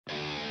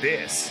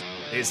This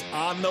is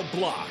On the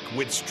Block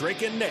with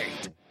Strick and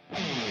Nate.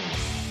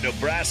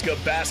 Nebraska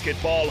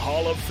Basketball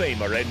Hall of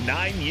Famer and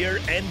 9-year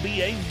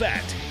NBA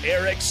vet,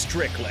 Eric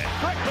Strickland.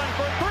 Strickland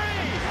for three!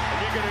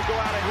 And you're going to go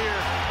out of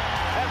here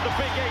as the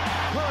Big 8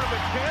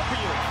 tournament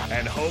champion.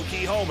 And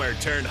Hokie Homer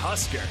turned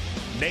Husker,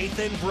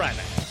 Nathan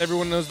Brennan.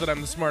 Everyone knows that I'm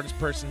the smartest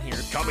person here.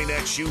 Coming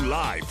at you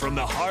live from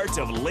the heart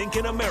of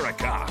Lincoln,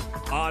 America.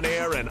 On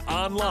air and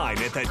online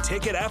at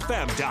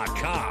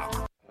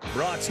theticketfm.com.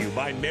 Brought to you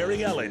by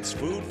Mary Ellen's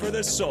Food for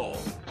the Soul.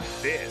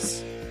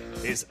 This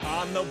is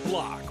On the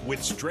Block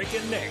with Strick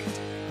and Nate.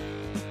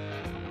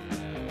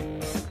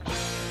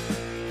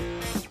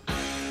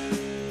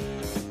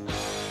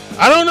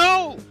 I don't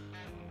know.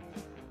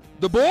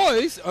 The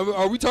boys,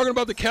 are we talking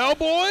about the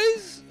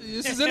Cowboys?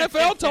 This is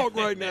NFL talk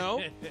right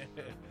now.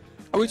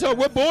 Are we talking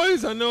what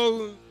boys? I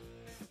know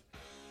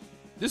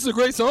this is a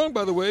great song,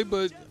 by the way,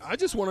 but I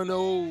just want to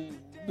know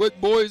what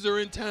boys are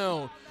in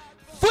town.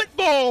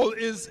 Football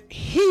is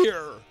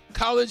here.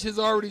 College has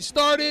already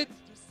started.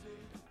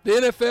 The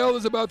NFL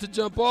is about to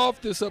jump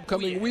off this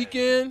upcoming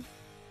weekend.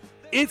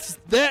 It's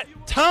that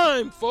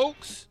time,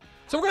 folks.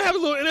 So we're going to have a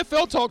little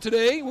NFL talk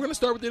today. We're going to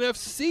start with the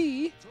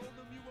NFC.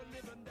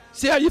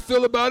 See how you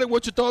feel about it,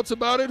 what your thoughts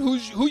about it, who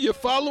you're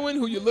following,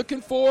 who you're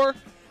looking for.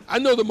 I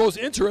know the most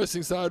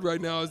interesting side right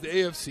now is the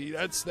AFC.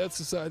 That's the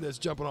side that's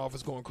jumping off.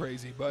 It's going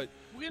crazy. But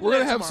we're going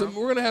to have some.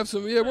 We're going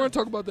to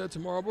talk about that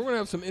tomorrow. But we're going to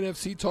have some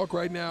NFC talk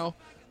right now.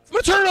 I'm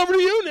going to turn it over to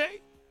you,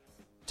 Nate.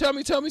 Tell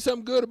me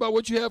something good about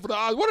what you have for the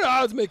odds. What are the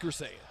odds makers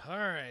saying? All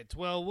right.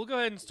 Well, we'll go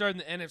ahead and start in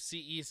the NFC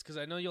East because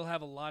I know you'll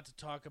have a lot to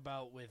talk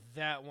about with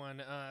that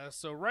one.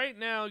 So right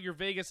now, your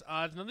Vegas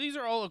odds. Now, these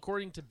are all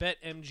according to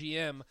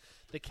BetMGM.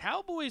 The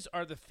Cowboys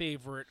are the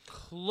favorite,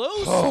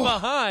 close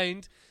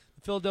behind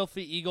the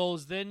Philadelphia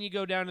Eagles. Then you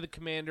go down to the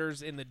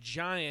Commanders and the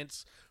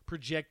Giants,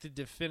 projected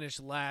to finish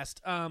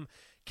last.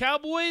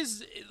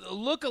 Cowboys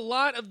look a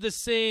lot of the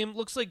same.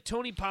 Looks like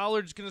Tony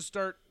Pollard's going to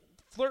start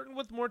flirting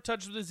with more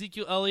touch with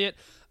Ezekiel Elliott.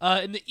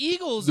 And the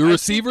Eagles... The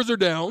receivers are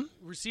down.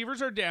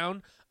 Receivers are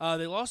down.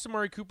 They lost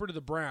Amari Cooper to the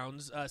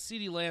Browns.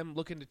 CeeDee Lamb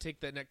looking to take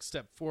that next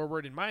step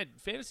forward. In my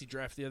fantasy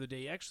draft the other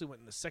day, he actually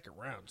went in the second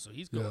round, so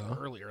he's going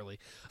early.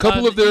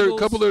 Couple of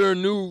their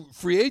new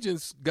free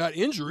agents got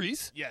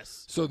injuries.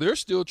 Yes. So they're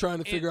still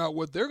trying to figure out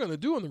what they're going to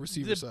do on the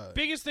receiver side. The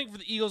biggest thing for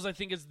the Eagles, I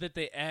think, is that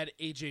they add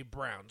A.J.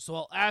 Brown. So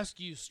I'll ask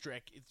you,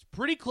 Strick. It's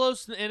pretty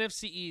close to the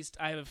NFC East.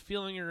 I have a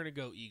feeling you're going to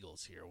go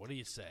Eagles here. What do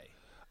you say?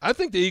 I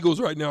think the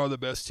Eagles right now are the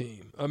best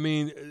team. I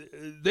mean,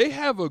 they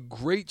have a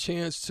great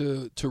chance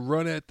to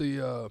run at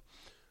the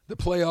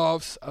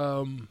playoffs.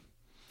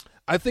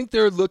 I think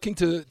they're looking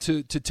to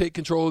take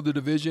control of the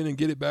division and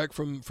get it back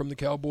from the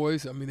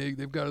Cowboys. I mean,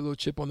 they've got a little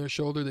chip on their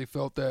shoulder. They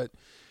felt that,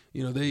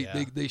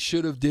 they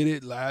should have did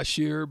it last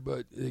year,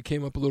 but they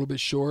came up a little bit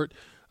short.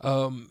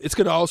 It's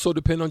going to also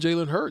depend on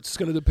Jalen Hurts. It's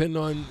going to depend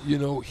on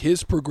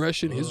his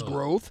progression, his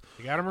growth.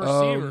 You got him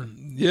a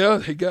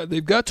receiver.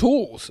 They've got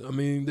tools. I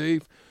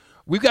mean,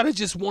 we've got to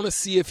just want to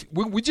see if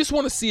we just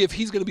want to see if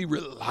he's going to be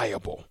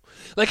reliable.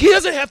 Like, he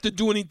doesn't have to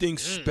do anything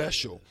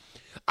special.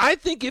 I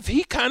think if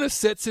he kind of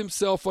sets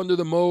himself under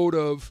the mode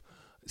of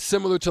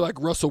similar to like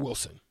Russell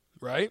Wilson,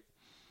 right?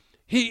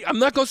 I'm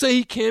not going to say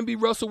he can be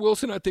Russell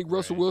Wilson. I think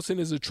Russell Wilson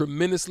is a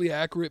tremendously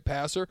accurate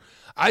passer.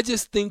 I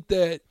just think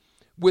that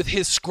with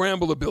his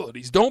scramble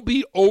abilities, don't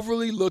be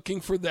overly looking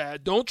for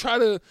that. Don't try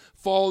to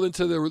fall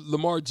into the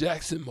Lamar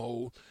Jackson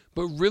mode,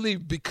 but really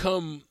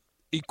become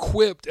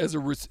equipped as a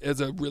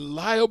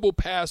reliable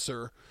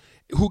passer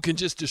who can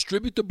just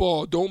distribute the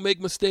ball, don't make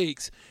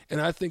mistakes.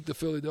 And I think the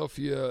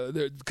Philadelphia,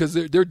 because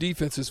their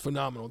defense is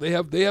phenomenal. They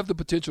have the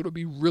potential to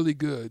be really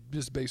good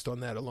just based on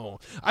that alone.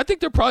 I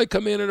think they'll probably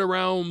come in at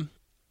around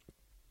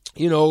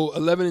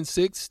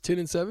 11-6,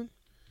 10-7.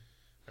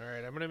 All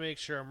right, I'm going to make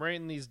sure I'm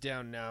writing these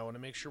down now. I want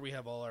to make sure we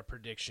have all our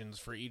predictions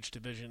for each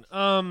division.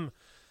 To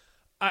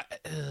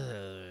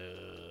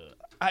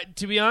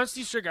be honest with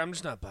you, Strick, I'm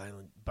just not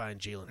buying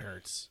Jalen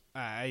Hurts.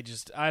 I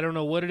don't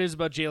know what it is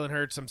about Jalen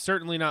Hurts. I'm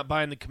certainly not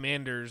buying the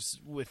Commanders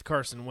with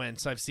Carson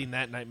Wentz. I've seen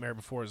that nightmare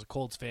before as a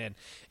Colts fan.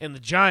 And the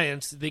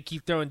Giants, they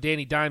keep throwing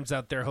Danny Dimes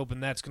out there hoping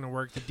that's going to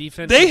work. The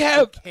defense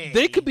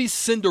they could be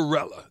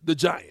Cinderella, the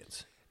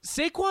Giants.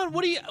 Saquon,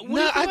 what do you think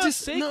about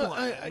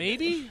Saquon?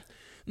 Maybe?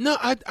 No,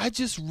 I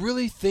just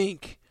really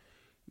think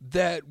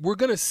that we're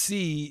going to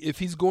see if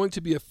he's going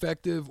to be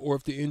effective or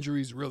if the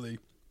injury's really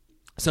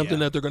something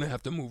that they're going to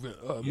have to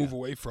move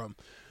away from.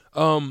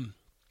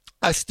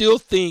 I still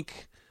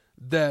think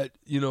that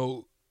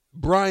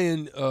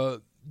Brian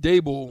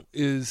Dable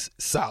is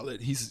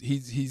solid.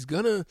 He's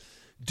going to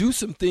do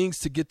some things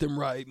to get them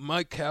right.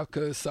 Mike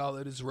Kafka is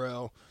solid as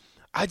well.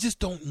 I just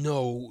don't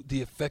know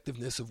the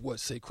effectiveness of what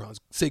Saquon's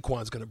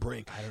going to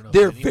bring. I don't know.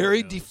 They're a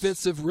very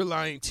defensive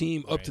reliant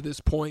team up to this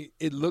point.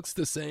 It looks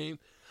the same.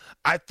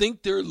 I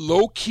think they're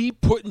low-key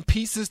putting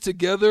pieces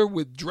together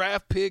with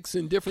draft picks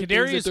and different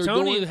things that they're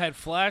Tony doing. had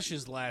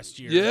flashes last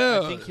year.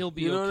 Yeah. I think he'll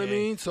be You know okay. what I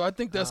mean? So I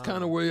think that's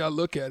kind of where I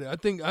look at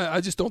it.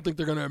 I just don't think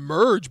they're going to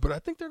emerge, but I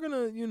think they're going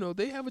to,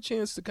 they have a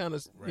chance to kind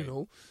of,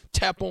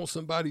 tap on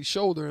somebody's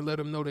shoulder and let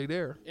them know they're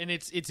there. And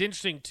it's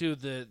interesting, too.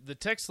 The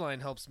text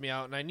line helps me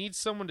out, and I need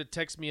someone to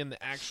text me in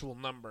the actual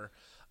number.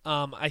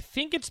 I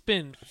think it's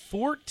been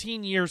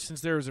 14 years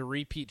since there was a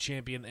repeat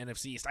champion in the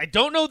NFC East. I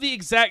don't know the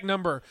exact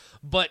number,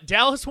 but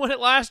Dallas won it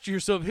last year,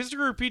 so if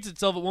history repeats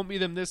itself, it won't be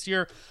them this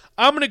year.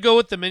 I'm going to go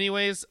with them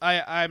anyways.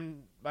 I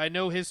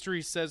know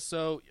history says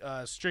so.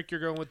 Strick,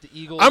 you're going with the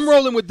Eagles. I'm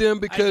rolling with them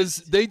because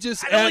they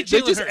just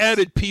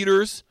added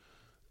Peters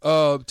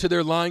to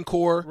their line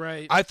core.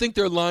 Right. I think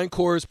their line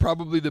core is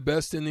probably the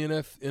best in the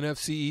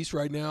NFC East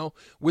right now,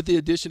 with the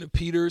addition of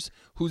Peters,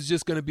 who's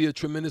just going to be a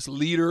tremendous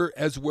leader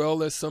as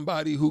well as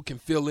somebody who can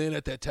fill in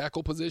at that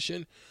tackle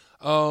position.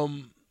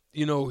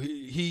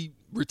 He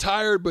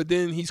retired, but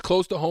then he's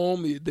close to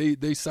home.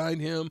 They signed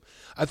him.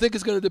 I think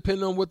it's going to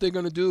depend on what they're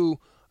going to do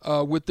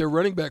with their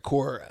running back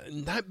core.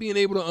 Not being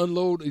able to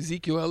unload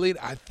Ezekiel Elliott,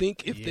 I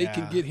think if they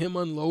can get him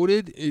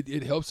unloaded,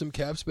 it helps them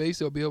cap space.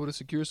 They'll be able to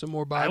secure some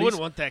more bodies. I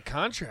wouldn't want that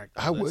contract.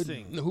 I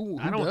wouldn't. Who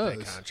I don't does? want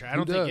that contract. I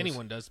don't think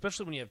anyone does,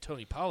 especially when you have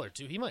Tony Pollard,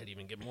 too. He might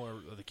even get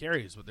more of the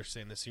carries, what they're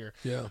saying this year.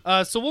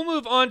 Yeah. So we'll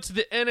move on to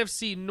the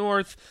NFC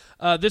North.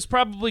 This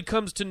probably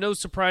comes to no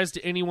surprise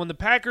to anyone. The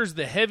Packers,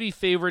 the heavy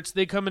favorites,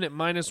 they come in at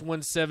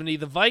 -170.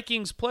 The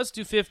Vikings,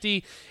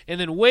 +250.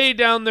 And then way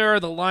down there are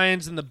the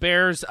Lions and the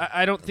Bears.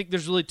 I don't think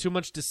there's really too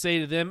much to say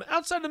to them,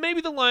 outside of maybe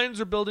the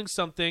Lions are building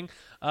something.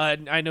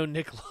 I know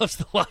Nick loves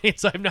the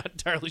Lions. I'm not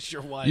entirely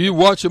sure why. You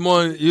watch him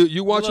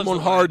on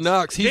Hard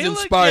Knocks. He's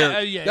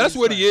inspired. That's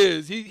what he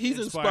is. He's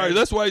inspired.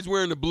 That's why he's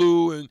wearing the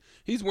blue and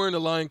he's wearing the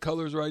Lion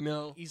colors right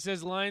now. He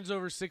says Lions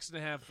over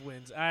 6.5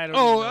 wins. I don't.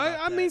 Oh,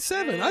 I mean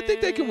 7. I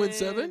think they can win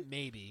 7.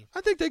 Maybe.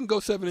 I think they can go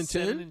 7 and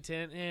 10.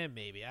 7-10.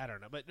 Maybe. I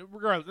don't know. But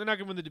regardless, they're not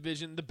going to win the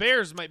division. The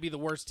Bears might be the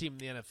worst team in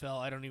the NFL.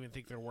 I don't even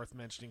think they're worth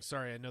mentioning.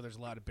 Sorry, I know there's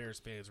a lot of Bears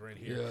fans right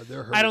here. Yeah,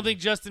 they're hurt. I don't think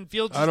Justin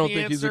Fields is I don't the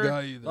think answer. he's a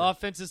guy either. The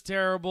offense is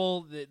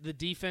terrible. The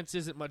defense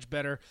isn't much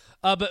better.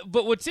 But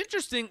what's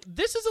interesting,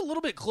 this is a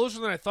little bit closer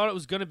than I thought it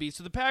was going to be.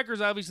 So the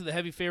Packers, obviously the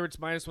heavy favorites,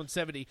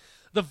 -170.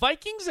 The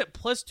Vikings at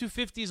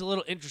 +250 is a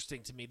little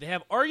interesting to me. They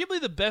have arguably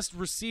the best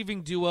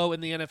receiving duo in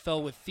the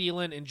NFL with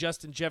Thielen and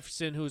Justin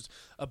Jefferson, who's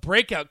a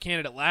breakout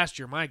candidate last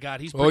year. My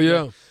God, he's pretty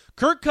good.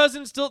 Kirk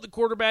Cousins still at the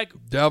quarterback.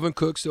 Dalvin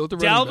Cook still at the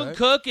running back. Dalvin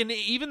Cook and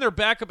even their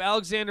backup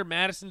Alexander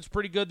Madison's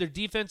pretty good. Their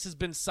defense has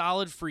been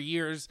solid for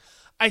years.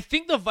 I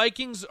think the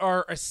Vikings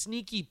are a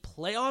sneaky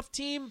playoff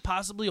team,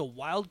 possibly a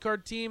wild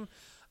card team.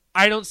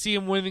 I don't see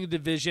them winning the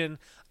division.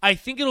 I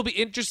think it'll be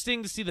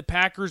interesting to see the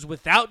Packers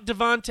without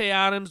Devontae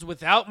Adams,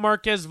 without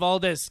Marquez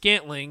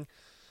Valdes-Scantling.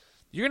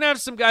 You're going to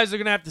have some guys that are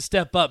going to have to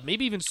step up.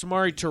 Maybe even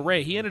Samori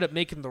Toure. He ended up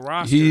making the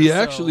roster. He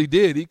actually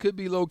did. He could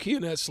be low-key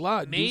in that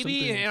slot.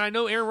 Maybe, and I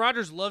know Aaron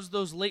Rodgers loves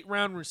those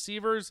late-round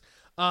receivers.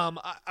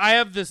 I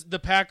have the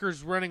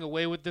Packers running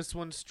away with this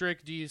one,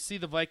 Strick. Do you see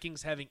the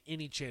Vikings having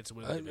any chance of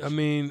winning the division? I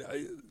mean,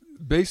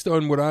 based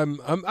on what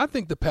I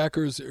think the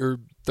Packers are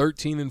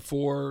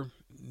 13-4,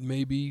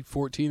 maybe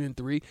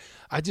 14-3.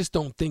 I just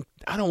don't think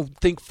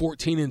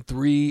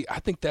 14-3. I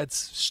think that's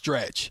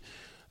stretch.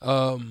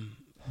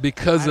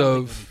 Because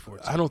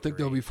I don't think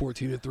they'll be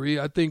 14-3.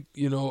 I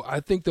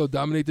think they'll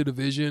dominate the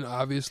division.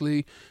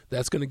 Obviously,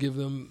 that's going to give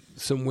them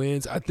some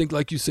wins. I think,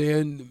 like you're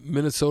saying,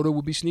 Minnesota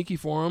will be sneaky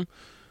for them.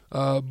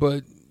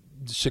 But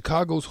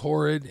Chicago's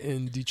horrid,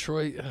 and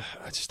Detroit,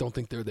 I just don't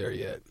think they're there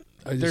yet.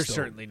 They're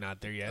certainly not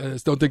there yet. I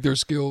just don't think they're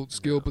skill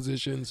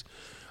positions.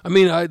 I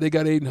mean, they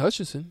got Aiden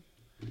Hutchinson.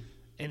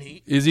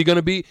 And is he going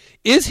to be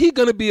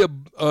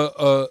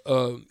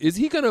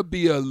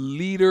a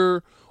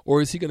leader,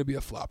 or is he going to be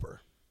a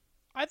flopper?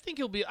 I think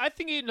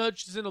Aiden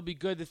Hutchinson will be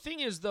good. The thing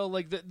is, though,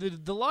 like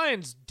the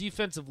Lions'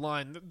 defensive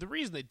line, the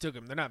reason they took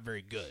him, they're not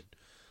very good.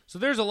 So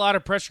there's a lot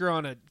of pressure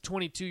on a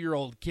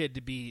 22-year-old kid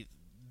to be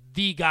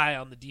the guy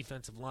on the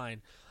defensive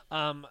line.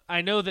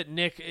 I know that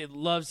Nick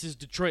loves his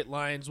Detroit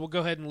Lions. We'll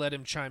go ahead and let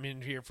him chime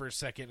in here for a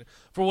second.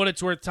 For what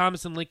it's worth,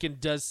 Thomas and Lincoln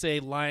does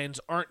say Lions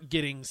aren't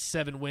getting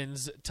 7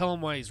 wins. Tell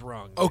him why he's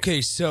wrong. Okay,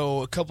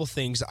 so a couple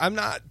things. I'm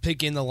not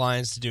picking the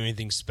Lions to do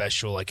anything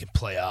special like in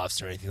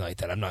playoffs or anything like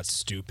that. I'm not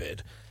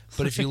stupid.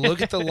 But if you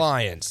look at the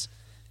Lions,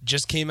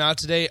 just came out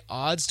today,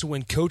 odds to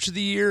win Coach of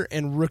the Year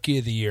and Rookie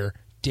of the Year,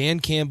 Dan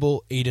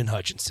Campbell, Aiden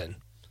Hutchinson.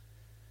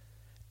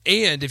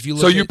 And if you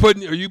look are you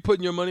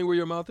putting your money where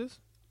your mouth is?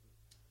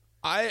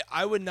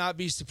 I would not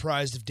be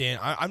surprised if Dan.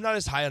 I'm not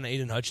as high on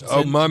Aiden Hutchinson.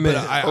 Oh my man!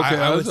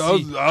 I was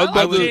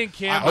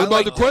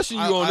about to question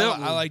you on that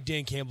one. I like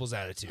Dan Campble's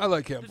attitude. I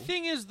like Campbell. The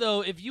thing is,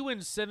 though, if you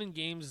win 7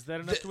 games, is that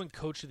enough to win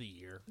Coach of the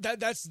Year?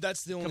 That's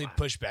the only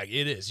pushback.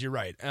 It is. You're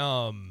right.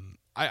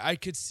 I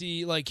could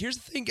see, like, here's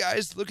the thing,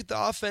 guys. Look at the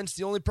offense.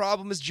 The only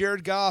problem is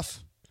Jared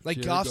Goff.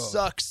 Goff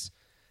sucks.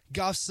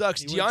 Goff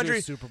sucks.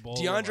 DeAndre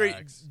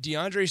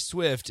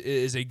Swift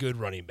is a good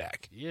running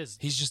back. He is.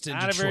 He's just in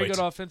not Detroit. a very good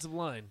offensive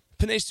line.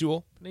 Penei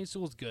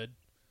Sewell's good.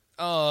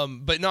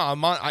 But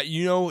no,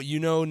 you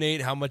know,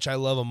 Nate, how much I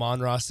love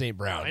Amon-Ra St.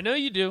 Brown. I know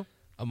you do.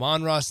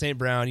 Amon-Ra St.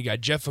 Brown. You got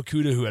Jeff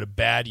Okudah, who had a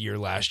bad year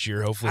last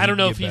year. Hopefully, I don't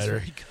know if he's he's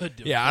very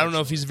good. Yeah, I don't know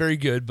if he's very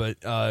good,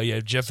 but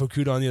Jeff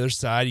Okudah on the other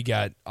side. You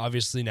got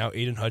obviously now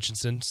Aiden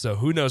Hutchinson. So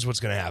who knows what's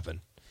going to happen?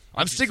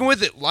 I'm sticking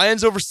with it.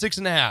 Lions over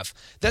 6.5.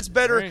 That's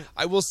better. Right.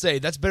 I will say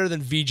that's better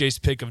than VJ's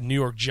pick of New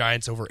York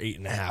Giants over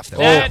 8.5. That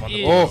we is have on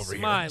the board over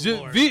my here.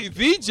 lord.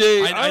 VJ,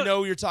 I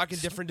know you're talking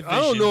different division.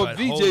 I don't know if but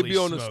VJ holy be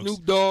on smokes. a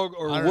Snoop Dogg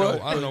or I don't what.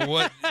 know. I don't know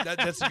what.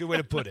 That's a good way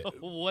to put it.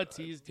 What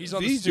he's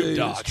on the VJ Snoop is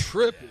Dogg.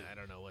 tripping. I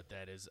don't know what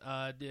that is.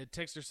 The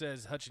Texter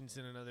says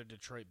Hutchinson another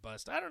Detroit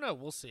bust. I don't know.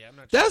 We'll see. I'm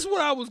not sure. That's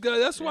what I was gonna.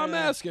 That's what I'm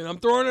asking. I'm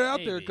throwing it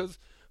out there Maybe. because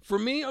for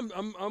me, I'm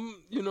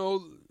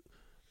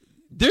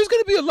there's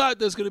going to be a lot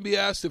that's going to be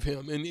asked of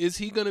him, and is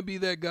he going to be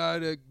that guy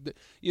that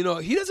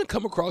he doesn't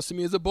come across to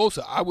me as a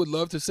Bosa. I would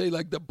love to say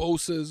like the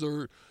Bosas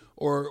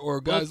or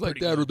guys like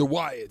that or the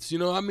Wyatts.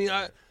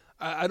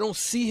 I don't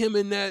see him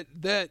in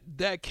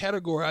that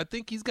category. I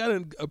think he's got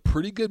a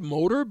pretty good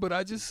motor, but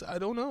I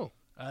don't know.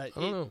 I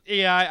don't know.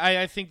 Yeah,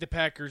 I think the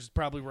Packers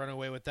probably run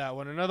away with that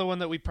one. Another one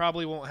that we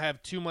probably won't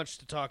have too much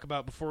to talk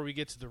about before we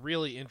get to the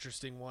really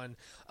interesting one.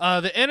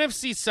 The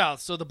NFC South.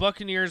 So the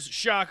Buccaneers,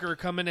 shocker,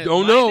 coming in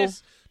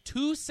minus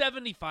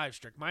 275,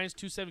 Strick. Minus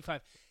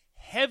 275.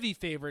 Heavy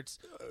favorites.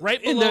 Right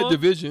below in that them,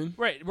 division.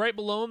 Right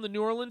below them, the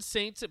New Orleans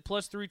Saints at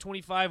plus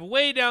 325.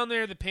 Way down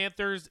there, the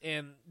Panthers,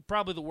 and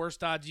probably the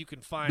worst odds you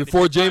can find.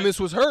 Before Jameis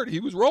was hurt,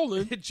 he was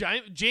rolling.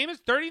 Jameis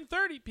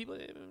 30-30. People,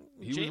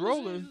 he was Jameis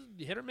rolling.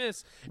 Hit or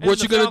miss.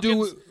 What you gonna do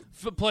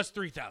with plus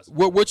 3,000?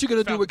 What you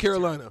gonna do with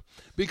Carolina?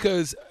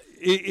 Because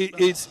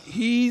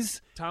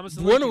he's Thomas.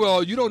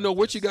 Well, you don't know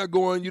what you got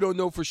going. You don't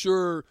know for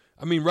sure.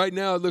 I mean, right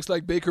now it looks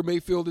like Baker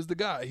Mayfield is the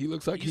guy. He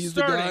looks like he's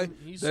the guy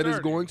that is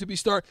going to be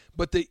start.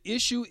 But the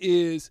issue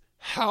is,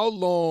 how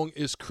long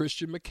is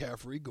Christian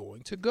McCaffrey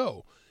going to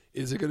go?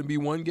 Is it going to be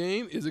one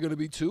game? Is it going to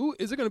be two?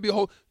 Is it going to be a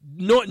whole?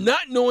 No,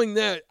 not knowing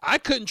that, I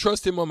couldn't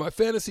trust him on my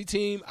fantasy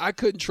team. I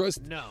couldn't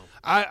trust. No.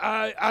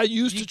 I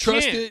used to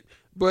trust it,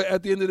 but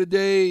at the end of the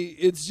day,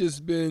 it's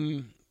just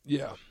been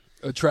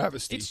a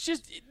travesty. It's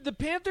just the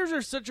Panthers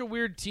are such a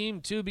weird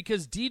team too,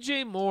 because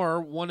DJ Moore,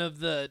 one of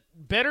the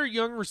better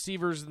young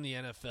receivers in the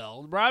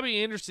NFL,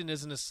 Robbie Anderson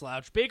isn't a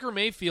slouch. Baker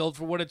Mayfield,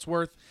 for what it's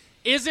worth,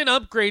 is an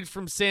upgrade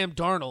from Sam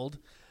Darnold.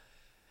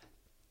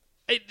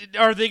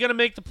 Are they going to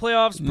make the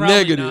playoffs? Probably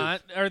Negative.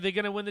 not. Are they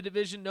going to win the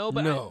division? No,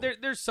 but No.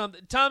 There's something.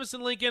 Thomas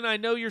and Lincoln, I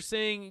know you're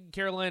saying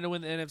Carolina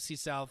win the NFC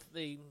South.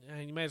 You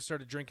might have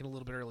started drinking a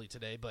little bit early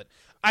today, but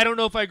I don't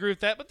know if I agree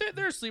with that. But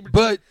they're a sleeper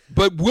team.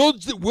 But will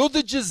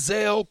the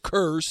Giselle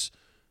curse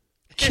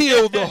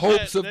kill the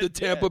hopes of the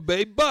Tampa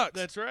Bay Bucks?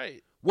 That's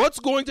right.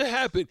 What's going to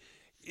happen?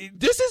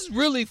 This is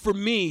really, for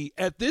me,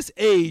 at this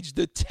age,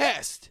 the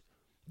test,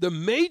 the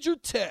major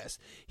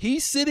test.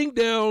 He's sitting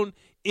down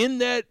in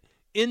that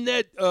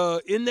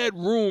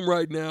room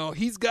right now.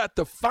 He's got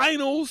the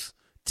finals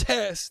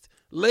test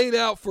laid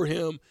out for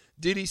him.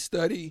 Did he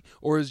study,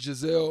 or is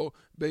Giselle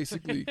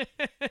basically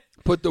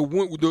put the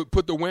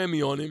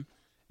whammy on him?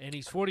 And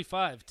he's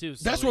 45 too.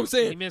 So That's what I'm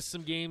saying. He missed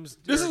some games.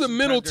 This is a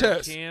mental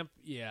test. Camp.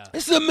 Yeah.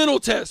 This is a mental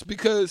test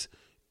because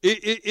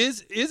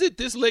is it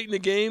this late in the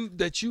game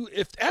that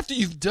after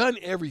you've done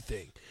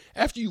everything,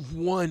 after you've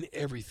won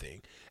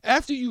everything,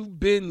 after you've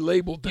been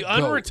labeled the You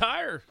GOAT,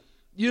 unretire.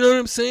 you know what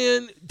I'm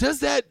saying?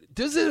 Does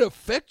it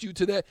affect you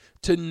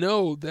to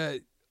know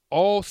that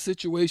all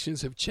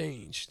situations have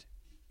changed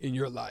in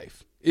your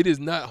life? It is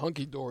not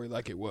hunky-dory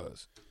like it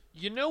was.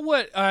 You know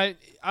what? I'm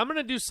going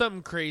to do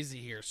something crazy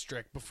here,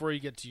 Strick, before you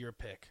get to your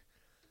pick.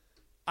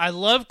 I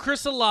love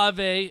Chris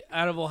Olave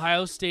out of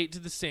Ohio State to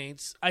the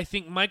Saints. I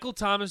think Michael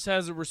Thomas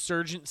has a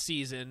resurgent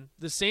season.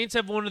 The Saints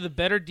have one of the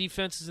better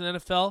defenses in the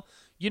NFL.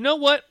 You know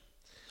what?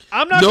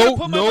 I'm not going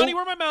to put my money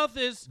where my mouth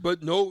is.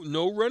 But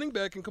no running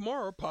back in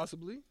Kamara,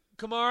 possibly.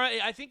 Kamara,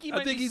 I think he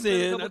might be he's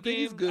suspended in. a couple I think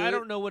he's games. good. I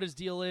don't know what his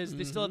deal is.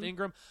 They still have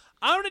Ingram.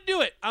 I'm going to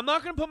do it. I'm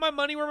not going to put my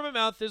money where my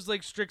mouth is,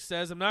 like Strick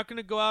says. I'm not going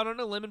to go out on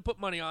a limb and put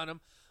money on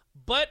him.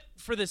 But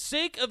for the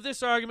sake of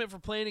this argument for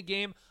playing a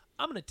game,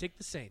 I'm going to take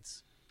the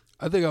Saints.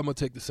 I think I'm going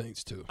to take the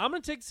Saints, too. I'm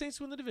going to take the Saints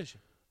to win the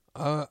division.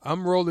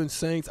 I'm rolling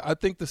Saints. I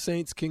think the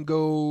Saints can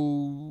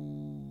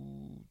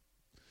go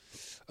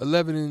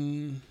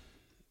 11-6.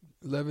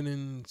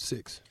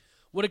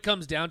 What it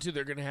comes down to,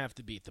 they're going to have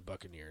to beat the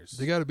Buccaneers.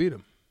 They got to beat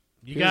them.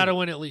 You got to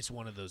win at least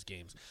one of those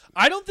games.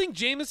 I don't think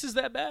Jameis is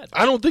that bad.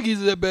 I don't think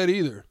he's that bad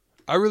either.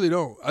 I really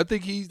don't. I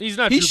think he's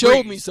not. He Drew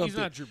showed Brees. me something. He's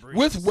not Drew Brees.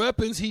 With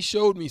weapons. He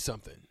showed me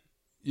something.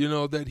 You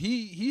know, that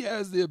he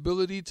has the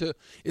ability to.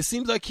 It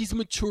seems like he's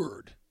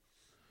matured,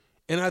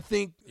 and I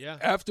think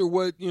after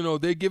what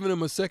they're giving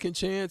him a second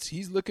chance,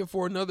 he's looking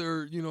for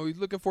another. He's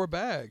looking for a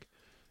bag,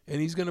 and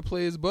he's going to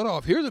play his butt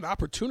off. Here's an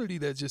opportunity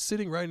that's just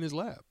sitting right in his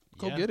lap.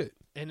 Go get it.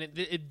 And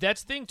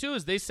that's the thing, too,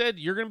 is they said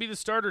you're going to be the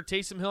starter.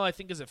 Taysom Hill, I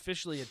think, is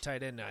officially a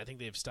tight end now. I think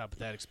they've stopped with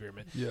that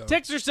experiment. Yeah.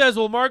 Texter says,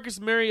 will Marcus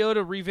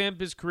Mariota revamp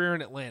his career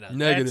in Atlanta?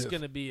 Negative. That's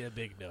going to be a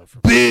big no for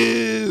me.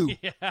 Boo!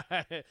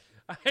 Yeah.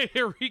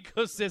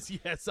 Rico says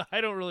yes.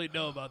 I don't really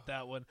know about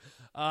that one.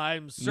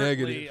 I'm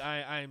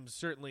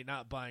certainly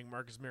not buying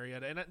Marcus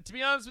Mariota, and to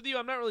be honest with you,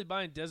 I'm not really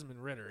buying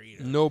Desmond Ridder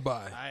either. No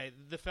buy.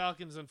 The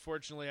Falcons,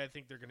 unfortunately, I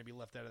think they're going to be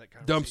left out of that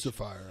conversation. Dumpster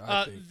fire.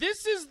 I think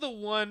this is the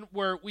one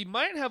where we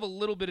might have a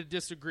little bit of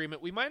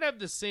disagreement. We might have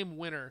the same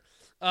winner.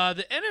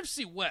 The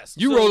NFC West.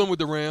 You rolling with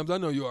the Rams? I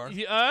know you are.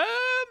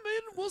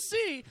 We'll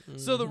see. Mm-hmm.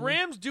 So the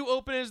Rams do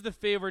open as the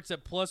favorites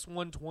at plus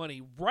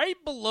 120. Right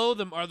below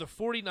them are the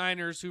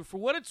 49ers, who, for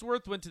what it's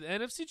worth, went to the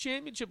NFC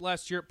Championship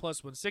last year at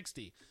plus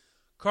 160.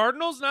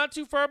 Cardinals not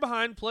too far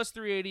behind, plus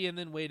 380, and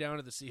then way down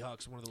to the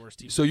Seahawks, one of the worst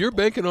teams. So you're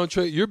banking on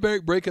Trey. You're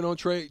breaking on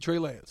Trey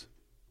Lance.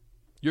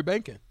 You're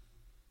banking.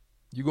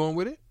 You going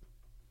with it?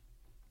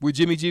 With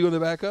Jimmy G on the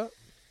back up?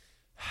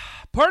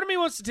 Part of me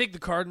wants to take the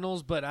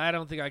Cardinals, but I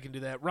don't think I can do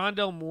that.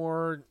 Rondell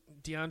Moore,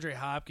 DeAndre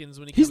Hopkins,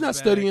 when he's comes not back.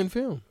 studying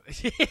film.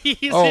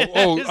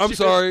 I'm I'm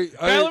sorry.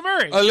 Kyler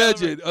Murray.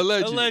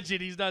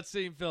 Alleged. He's not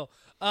seeing Phil.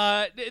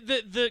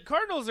 The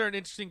Cardinals are an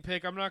interesting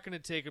pick. I'm not going to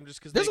take them just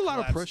because there's a lot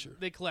of pressure.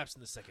 They collapsed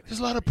in the second half. There's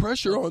a lot of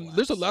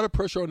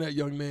pressure on that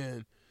young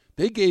man.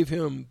 They gave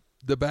him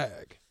the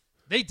bag.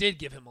 They did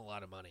give him a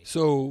lot of money.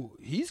 So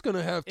he's going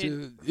to have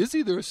to. It's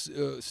either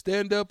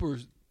stand up or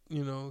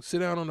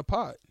sit down on the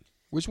pot.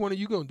 Which one are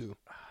you going to do?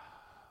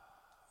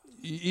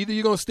 Either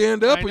you're going to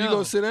stand up or you're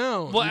going to sit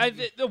down. Well,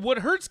 what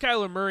hurts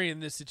Kyler Murray in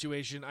this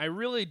situation, I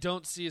really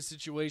don't see a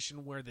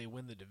situation where they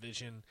win the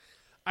division.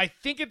 I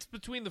think it's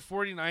between the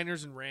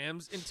 49ers and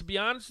Rams. And to be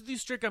honest with you,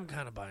 Strick, I'm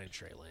kind of buying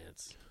Trey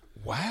Lance.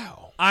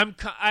 Wow.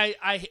 I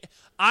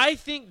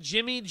think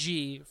Jimmy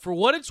G, for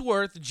what it's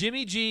worth,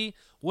 Jimmy G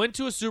went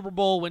to a Super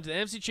Bowl, went to the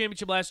NFC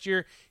Championship last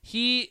year.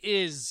 He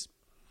is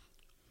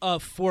a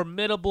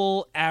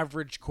formidable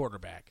average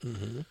quarterback.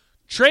 Mm-hmm.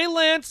 Trey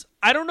Lance,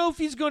 I don't know if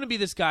he's going to be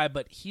this guy,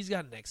 but he's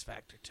got an X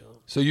factor to him.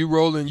 So you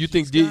rolling? You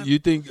think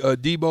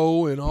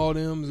Debo and all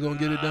them is going to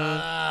get it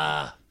done?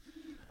 I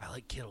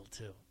like Kittle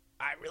too.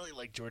 I really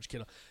like George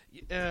Kittle.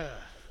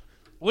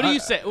 What do you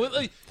say?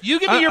 You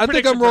give me your prediction. I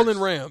think I'm rolling first.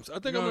 Rams. I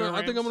think I'm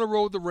going to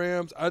roll with the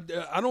Rams. I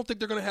don't think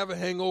they're going to have a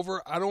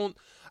hangover.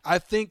 I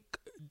think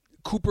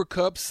Cooper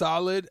Kupp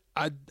solid.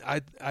 I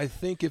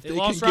think if they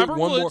can get Robert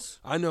one Woods.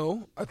 more, I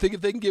know. I think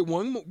if they can get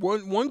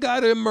one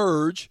guy to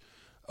emerge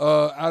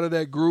out of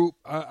that group,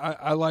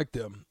 I like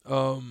them.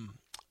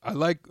 I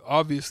like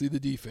obviously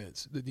the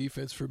defense. The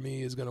defense for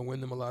me is going to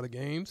win them a lot of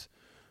games.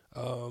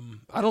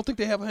 I don't think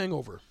they have a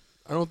hangover.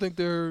 I don't think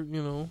they're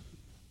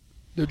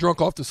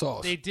drunk off the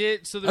sauce. They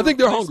did. So I think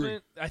they're hungry.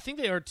 I think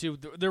they are too.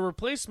 Their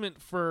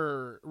replacement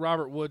for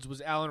Robert Woods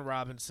was Allen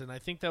Robinson. I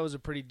think that was a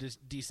pretty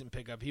decent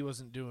pickup. He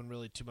wasn't doing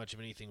really too much of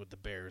anything with the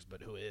Bears,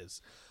 but who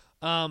is?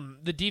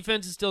 The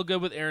defense is still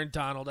good with Aaron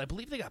Donald. I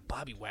believe they got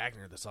Bobby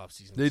Wagner this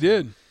offseason. They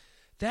did.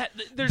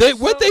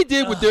 What they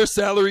did with their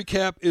salary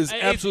cap is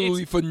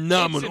absolutely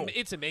phenomenal.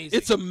 It's amazing.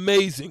 It's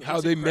amazing how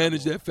they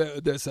managed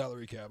that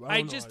salary cap.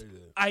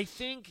 I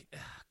think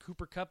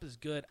Cooper Kupp is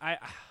good.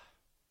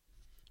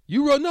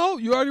 You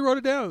already wrote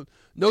it down.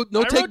 No take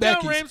backies. I wrote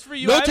down Rams for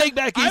you. No take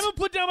backies. I haven't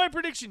put down my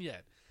prediction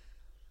yet.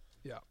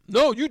 Yeah.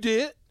 No, you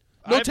did.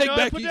 No take backies.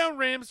 I put down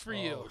Rams for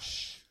you.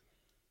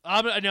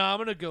 I'm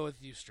going to go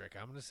with you, Strick.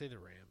 I'm going to say the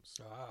Rams.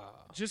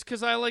 Just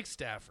because I like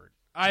Stafford.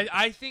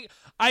 I think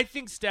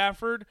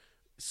Stafford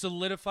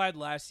solidied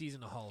last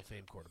season a Hall of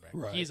Fame quarterback.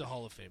 Right. He's a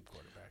Hall of Fame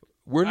quarterback.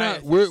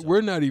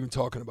 We're not even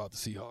talking about the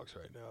Seahawks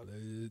right now.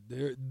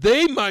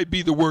 They might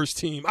be the worst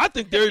team. I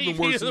think they're even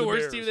worse than the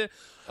worst team.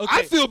 Okay.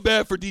 I feel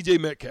bad for DJ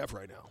Metcalf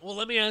right now. Well,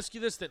 let me ask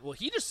you this then. Well,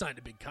 he just signed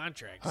a big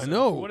contract. I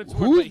know.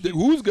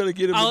 Who's going to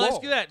get him the ball? I'll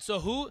ask you that.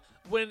 So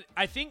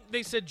I think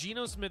they said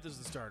Geno Smith is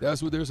the starter.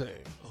 That's what they're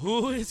saying.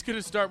 Who is going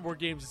to start more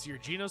games this year,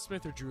 Geno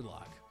Smith or Drew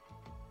Lock?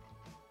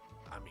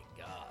 I mean,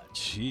 God.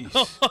 Jeez.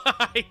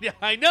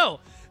 I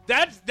know.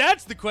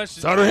 That's the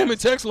question. Starter Hammond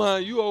text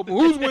line. You open.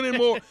 Who's winning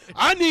more?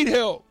 I need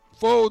help.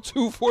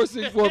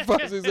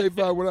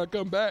 402-464-5685 when I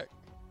come back.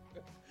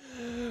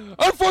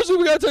 Unfortunately,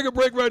 we got to take a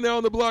break right now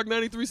on the block.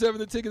 93.7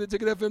 The Ticket,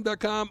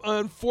 theticketfm.com.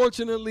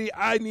 Unfortunately,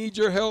 I need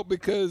your help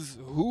because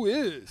who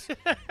is?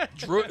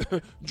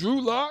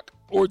 Drew Lock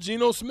or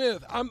Geno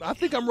Smith? I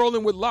think I'm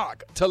rolling with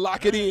Lock to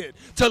lock it in,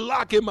 to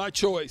lock in my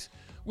choice.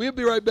 We'll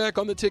be right back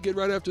on The Ticket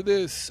right after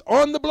this.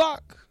 On the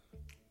block.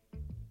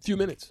 Few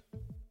minutes.